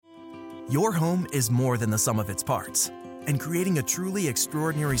Your home is more than the sum of its parts, and creating a truly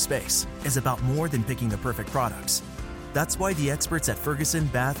extraordinary space is about more than picking the perfect products. That's why the experts at Ferguson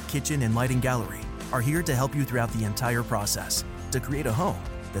Bath, Kitchen, and Lighting Gallery are here to help you throughout the entire process to create a home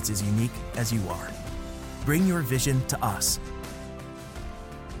that's as unique as you are. Bring your vision to us.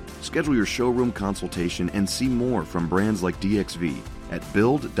 Schedule your showroom consultation and see more from brands like DXV at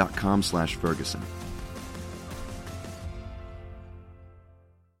build.com/Ferguson.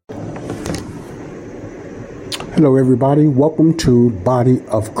 Hello, everybody. Welcome to Body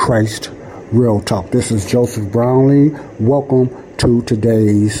of Christ Real Talk. This is Joseph Brownlee. Welcome to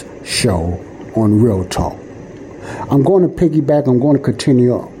today's show on Real Talk. I'm going to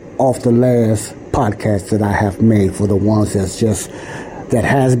continue off the last podcast that I have made for the ones that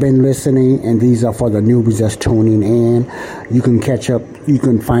has been listening, and these are for the newbies that's tuning in. You can catch up. You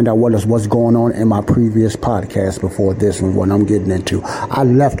can find out what's going on in my previous podcast before this one, what I'm getting into. I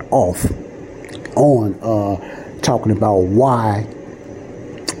left off on talking about why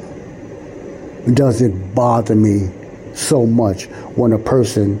does it bother me so much when a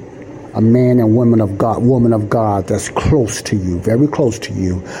man and woman of God that's close to you, very close to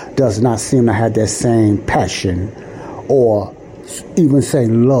you, does not seem to have that same passion or even say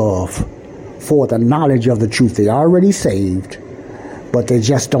love for the knowledge of the truth. They are already saved, but they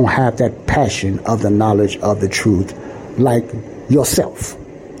just don't have that passion of the knowledge of the truth like yourself.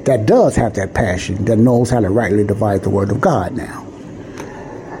 That does have that passion, that knows how to rightly divide the word of God now.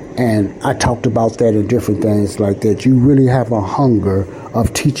 And I talked about that in different things like that. You really have a hunger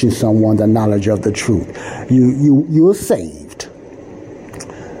of teaching someone the knowledge of the truth. You're saved.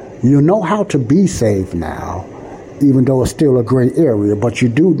 You know how to be saved now, even though it's still a gray area, but you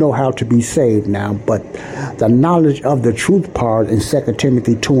do know how to be saved now. But the knowledge of the truth part in 2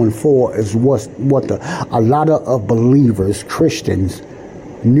 Timothy 2:4 is what a lot of believers, Christians,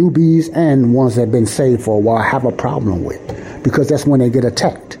 newbies and ones that have been saved for a while have a problem with, because that's when they get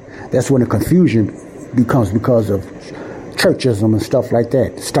attacked. That's when the confusion becomes because of churchism and stuff like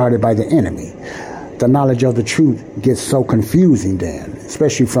that, started by the enemy. The knowledge of the truth gets so confusing then,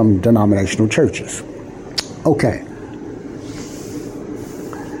 especially from denominational churches. Okay.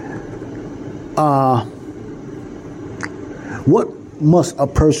 What must a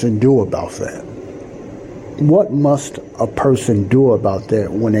person do about that? What must a person do about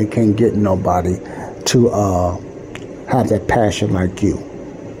that when they can't get nobody to have that passion like you?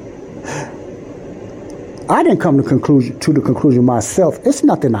 I didn't come to the conclusion myself. It's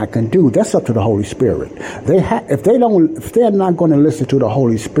nothing I can do. That's up to the Holy Spirit. If they're not going to listen to the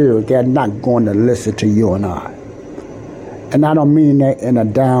Holy Spirit, they're not going to listen to you and I. And I don't mean that in a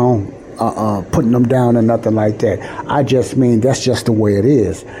down, putting them down or nothing like that. I just mean that's just the way it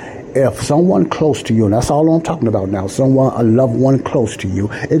is. If someone close to you, and that's all I'm talking about now, a loved one close to you,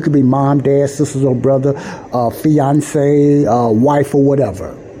 it could be mom, dad, sisters or brother, fiance, wife or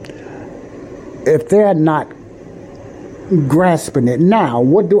whatever. If they're not grasping it now,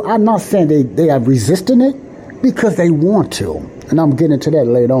 I'm not saying they are resisting it because they want to, and I'm getting to that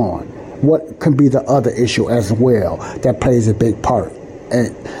later on. What can be the other issue as well that plays a big part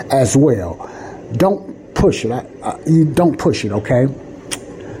as well? Don't push it. You don't push it, okay?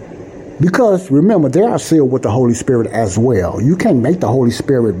 Because remember, they are sealed with the Holy Spirit as well. You can't make the Holy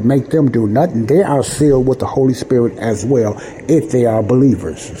Spirit make them do nothing. They are sealed with the Holy Spirit as well if they are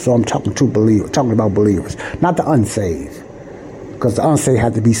believers. So I'm talking about believers, not the unsaved. Because the unsaved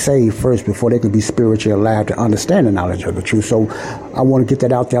have to be saved first before they can be spiritually alive to understand the knowledge of the truth. So I want to get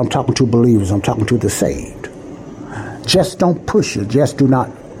that out there. I'm talking to believers. I'm talking to the saved. Just don't push it. Just do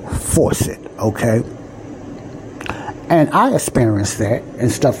not force it, okay? And I experienced that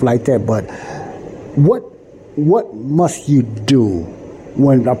and stuff like that. But what must you do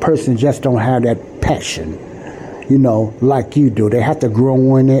when a person just don't have that passion, like you do? They have to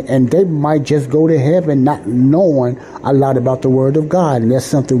grow in it, and they might just go to heaven not knowing a lot about the Word of God. And that's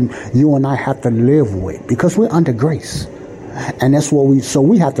something you and I have to live with because we're under grace. And that's what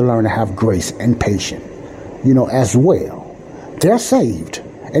we have to learn to have grace and patience, as well. They're saved.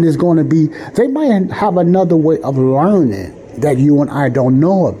 And it's going to be, they might have another way of learning that you and I don't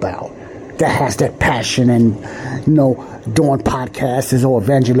know about that has that passion and, doing podcasts or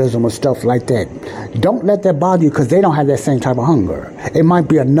evangelism or stuff like that. Don't let that bother you because they don't have that same type of hunger. It might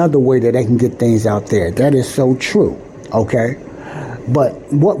be another way that they can get things out there. That is so true, okay? But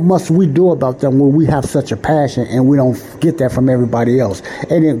what must we do about them when we have such a passion and we don't get that from everybody else?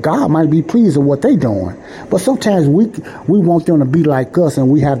 And then God might be pleased with what they're doing. But sometimes we want them to be like us, and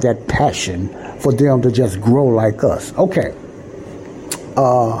we have that passion for them to just grow like us. Okay.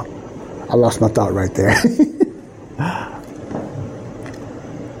 I lost my thought right there.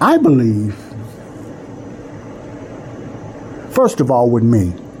 I believe, first of all, with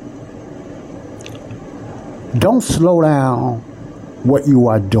me, don't slow down what you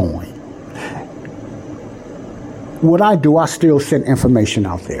are doing. What I do, I still send information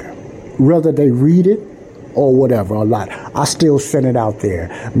out there. Whether they read it or whatever, a lot, I still send it out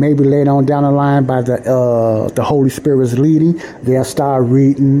there. Maybe later on down the line, by the Holy Spirit's leading, they'll start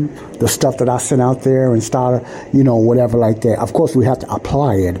reading the stuff that I send out there and start, whatever like that. Of course, we have to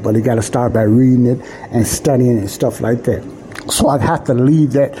apply it, but you got to start by reading it and studying it and stuff like that. So I have to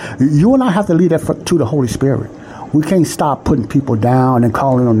leave that. You and I have to leave that to the Holy Spirit. We can't stop putting people down and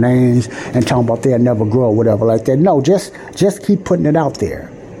calling them names and talking about they'll never grow or whatever like that. No, just keep putting it out there.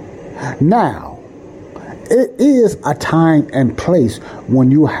 Now, it is a time and place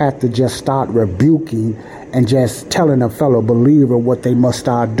when you have to just start rebuking and just telling a fellow believer what they must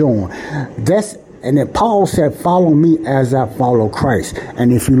start doing. And then Paul said, follow me as I follow Christ.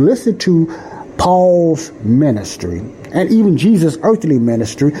 And if you listen to Paul's ministry, and even Jesus' earthly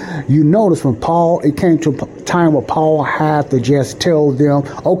ministry, you notice when it came to a time where Paul had to just tell them,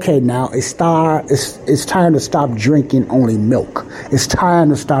 okay, now it's time to stop drinking only milk. It's time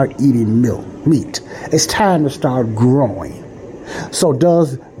to start eating meat. It's time to start growing. So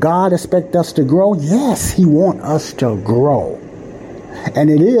does God expect us to grow? Yes, he wants us to grow. And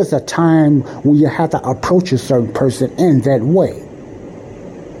it is a time when you have to approach a certain person in that way.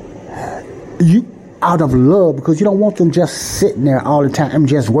 Out of love, because you don't want them just sitting there all the time and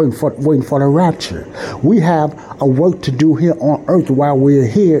just waiting for the rapture. We have a work to do here on earth while we're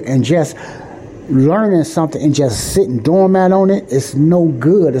here, and just learning something and just sitting doormat on it is no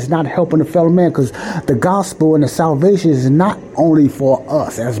good. It's not helping the fellow man, because the gospel and the salvation is not only for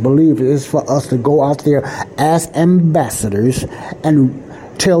us as believers, it's for us to go out there as ambassadors and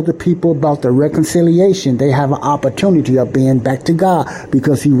tell the people about the reconciliation. They have an opportunity of being back to God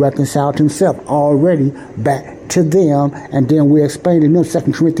because he reconciled himself already back to them. And then we explained in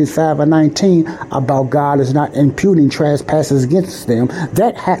 2 Corinthians 5:19 about God is not imputing trespasses against them.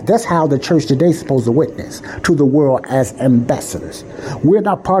 That's how the church today is supposed to witness to the world as ambassadors. We're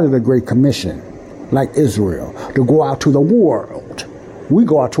not part of the Great Commission like Israel to go out to the world. We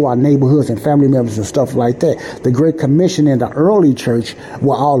go out to our neighborhoods and family members and stuff like that. The Great Commission in the early church,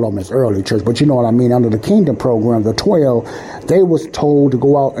 well, all of them is early church, but you know what I mean, under the Kingdom program, the 12, they was told to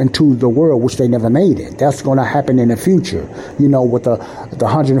go out into the world, which they never made it. That's going to happen in the future, with the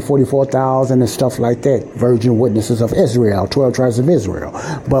 144,000 and stuff like that, virgin witnesses of Israel, 12 tribes of Israel.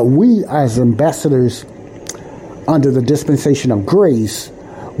 But we as ambassadors under the dispensation of grace,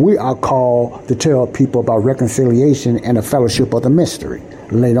 we are called to tell people about reconciliation and the fellowship of the mystery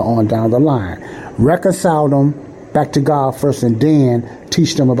later on down the line. Reconcile them back to God first, and then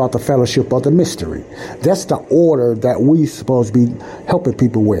teach them about the fellowship of the mystery. That's the order that we supposed to be helping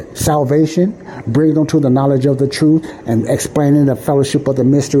people with. Salvation, bring them to the knowledge of the truth, and explaining the fellowship of the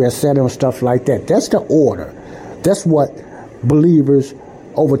mystery, etc., and stuff like that. That's the order. That's what believers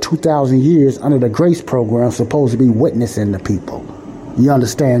over 2,000 years under the grace program are supposed to be witnessing to people. You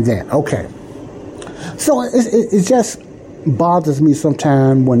understand that? Okay. So it just bothers me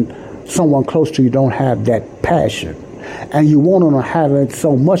sometimes when someone close to you don't have that passion. And you want them to have it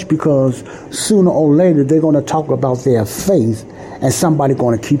so much because sooner or later they're going to talk about their faith, and somebody's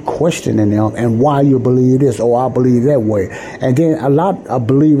going to keep questioning them and why you believe this or I believe that way. And then a lot of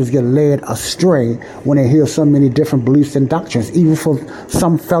believers get led astray when they hear so many different beliefs and doctrines, even from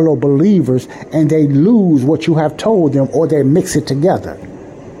some fellow believers, and they lose what you have told them, or they mix it together.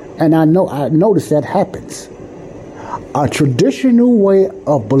 And I notice that happens. A traditional way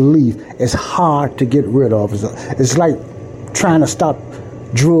of belief is hard to get rid of. It's like trying to stop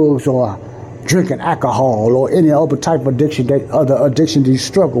drugs or drinking alcohol or any other type of addiction that you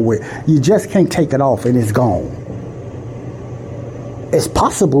struggle with. You just can't take it off and it's gone. It's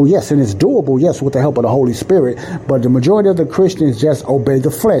possible, yes, and it's doable, yes, with the help of the Holy Spirit. But the majority of the Christians just obey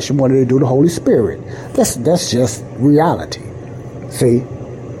the flesh more than they do the Holy Spirit. That's just reality. See?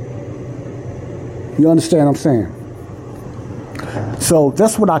 You understand what I'm saying? So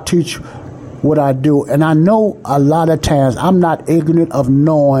that's what I teach, what I do. And I know a lot of times I'm not ignorant of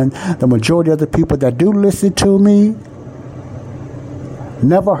knowing the majority of the people that do listen to me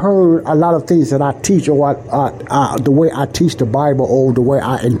never heard a lot of things that I teach, or the way I teach the Bible, or the way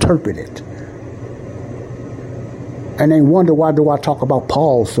I interpret it. And they wonder, why do I talk about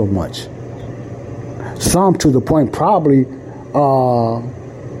Paul so much? Some to the point probably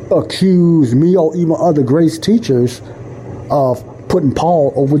accuse me or even other grace teachers of putting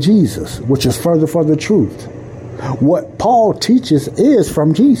Paul over Jesus, which is further from the truth. What Paul teaches is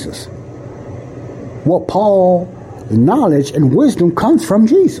from Jesus. What Paul knowledge and wisdom comes from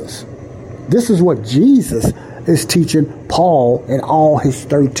Jesus. This is what Jesus is teaching Paul in all his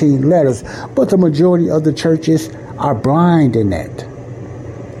 13 letters. But the majority of the churches are blind in that.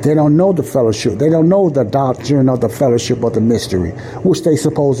 They don't know the fellowship. They don't know the doctrine of the fellowship of the mystery, which they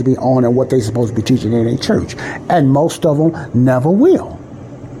supposed to be on and what they supposed to be teaching in a church. And most of them never will.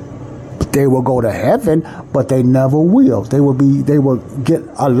 They will go to heaven, but they never will. They will get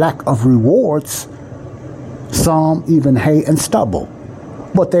a lack of rewards. Some even hay and stubble.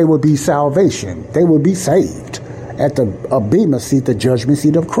 But they will be salvation. They will be saved at the bema seat, the judgment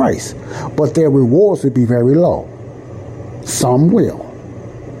seat of Christ. But their rewards will be very low. Some will,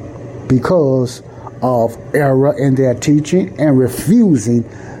 because of error in their teaching and refusing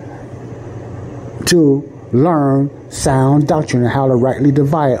to learn sound doctrine and how to rightly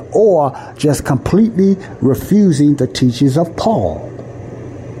divide it, or just completely refusing the teachings of Paul.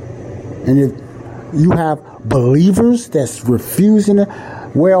 And if you have believers that's refusing it,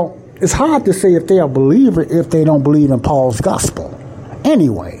 well, it's hard to say if they're a believer if they don't believe in Paul's gospel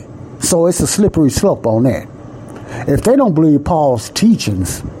anyway. So it's a slippery slope on that. If they don't believe Paul's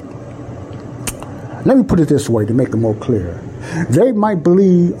teachings, let me put it this way to make it more clear. They might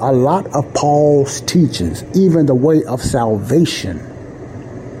believe a lot of Paul's teachings, even the way of salvation,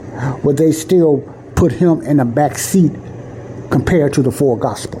 but they still put him in a back seat compared to the four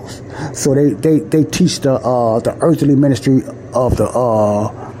gospels. So they teach the earthly ministry of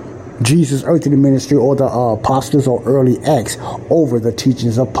the Jesus' earthly ministry, or the apostles or early Acts, over the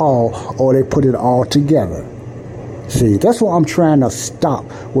teachings of Paul, or they put it all together. See, that's what I'm trying to stop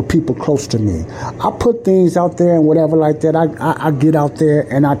with people close to me. I put things out there and whatever like that. I get out there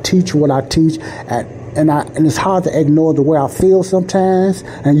and I teach what I teach, and it's hard to ignore the way I feel sometimes,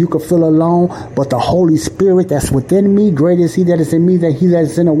 and you can feel alone. But the Holy Spirit that's within me, greater is He that is in me than he that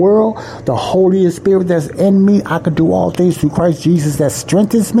is in the world. The Holy Spirit that's in me, I can do all things through Christ Jesus that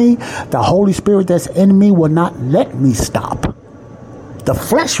strengthens me. The Holy Spirit that's in me will not let me stop. The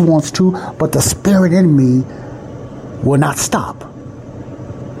flesh wants to, but the Spirit in me will not stop.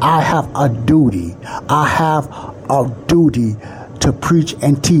 I have a duty. I have a duty to preach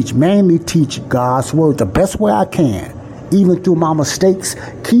and teach, mainly teach God's word the best way I can, even through my mistakes.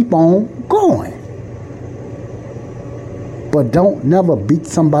 Keep on going, but don't never beat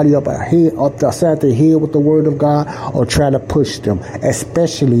somebody up the side of their head with the word of God, or try to push them,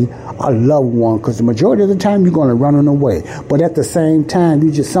 especially a loved one, because the majority of the time you're going to run them away. But at the same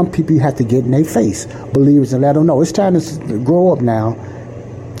time, some people you have to get in their face, believers, and let them know it's time to grow up now.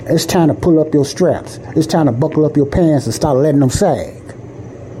 It's time to pull up your straps. It's time to buckle up your pants and start letting them sag.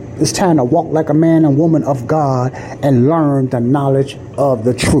 It's time to walk like a man and woman of God and learn the knowledge of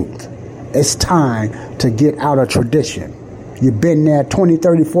the truth. It's time to get out of tradition. You've been there 20,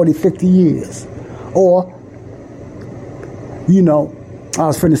 30, 40, 50 years. Or, I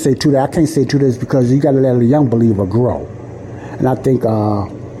was finna say 2 days. I can't say 2 days because you got to let a young believer grow. And I think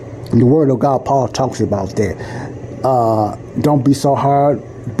in the Word of God, Paul talks about that. Don't be so hard,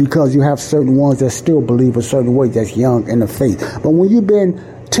 because you have certain ones that still believe a certain way that's young in the faith. But when you've been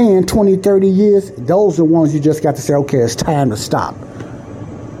 10, 20, 30 years, those are the ones you just got to say, okay, it's time to stop.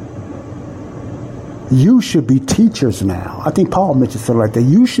 You should be teachers now. I think Paul mentioned something like that.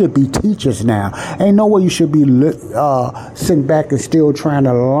 You should be teachers now. Ain't no way you should be sitting back and still trying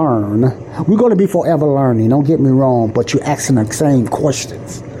to learn. We're going to be forever learning, don't get me wrong, but you're asking the same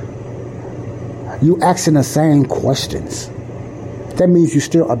questions. You asking the same questions. That means you're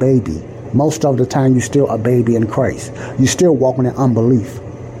still a baby. Most of the time, you're still a baby in Christ. You're still walking in unbelief.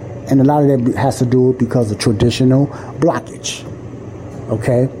 And a lot of that has to do because of traditional blockage.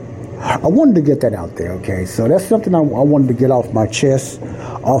 Okay? I wanted to get that out there, okay? So that's something I wanted to get off my chest,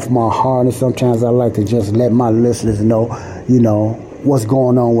 off my heart. And sometimes I like to just let my listeners know, what's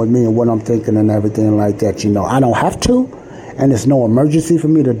going on with me and what I'm thinking and everything like that. I don't have to, and it's no emergency for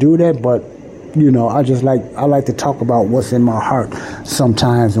me to do that, but I like to talk about what's in my heart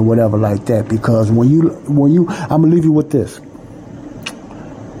sometimes and whatever like that, because when you I'm gonna leave you with this.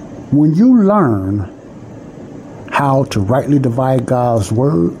 When you learn how to rightly divide God's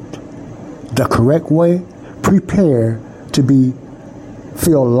word the correct way, prepare to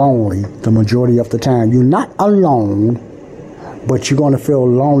feel lonely the majority of the time. You're not alone, but you're going to feel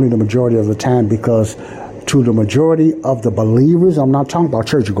lonely the majority of the time, because to the majority of the believers, I'm not talking about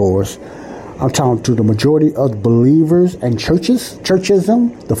churchgoers, I'm talking to the majority of believers and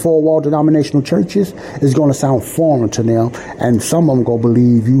churchism, the four-wall denominational churches, is going to sound foreign to them, and some of them going to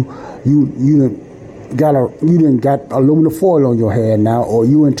believe you didn't got aluminum foil on your head now, or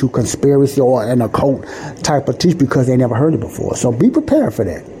you into conspiracy or an occult type of teach because they never heard it before. So be prepared for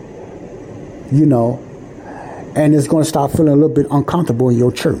that. And it's going to start feeling a little bit uncomfortable in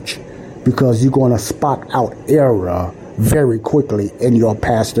your church because you're going to spot out error very quickly in your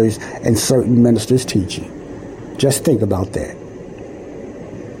pastors and certain ministers' teaching. Just think about that.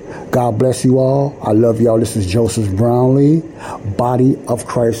 God bless you all. I love y'all. This is Joseph Brownlee, Body of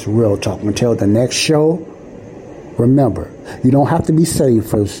Christ Real Talk. Until the next show, remember, you don't have to be saved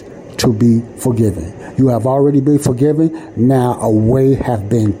first to be forgiven. You have already been forgiven. Now a way has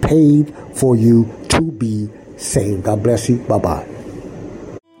been paid for you to be saved. God bless you. Bye-bye.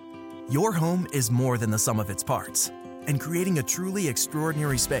 Your home is more than the sum of its parts. And creating a truly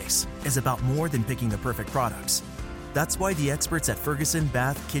extraordinary space is about more than picking the perfect products. That's why the experts at Ferguson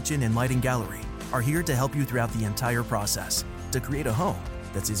Bath, Kitchen, and Lighting Gallery are here to help you throughout the entire process to create a home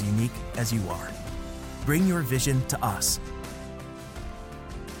that's as unique as you are. Bring your vision to us.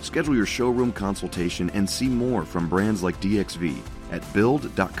 Schedule your showroom consultation and see more from brands like DXV at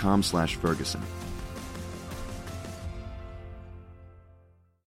build.com/Ferguson.